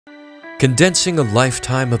Condensing a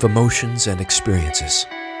lifetime of emotions and experiences.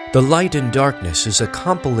 The Light in Darkness is a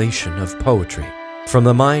compilation of poetry from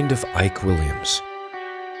the mind of Ike Williams.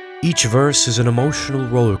 Each verse is an emotional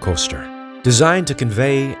roller coaster designed to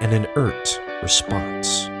convey an inert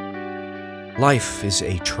response. Life is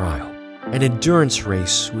a trial, an endurance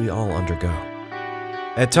race we all undergo.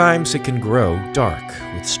 At times it can grow dark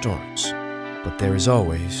with storms, but there is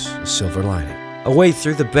always a silver lining, a way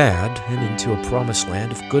through the bad and into a promised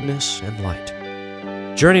land of goodness and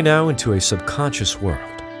light. Journey now into a subconscious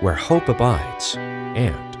world where hope abides,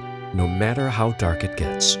 and no matter how dark it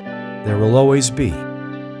gets, there will always be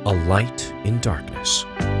a light in darkness.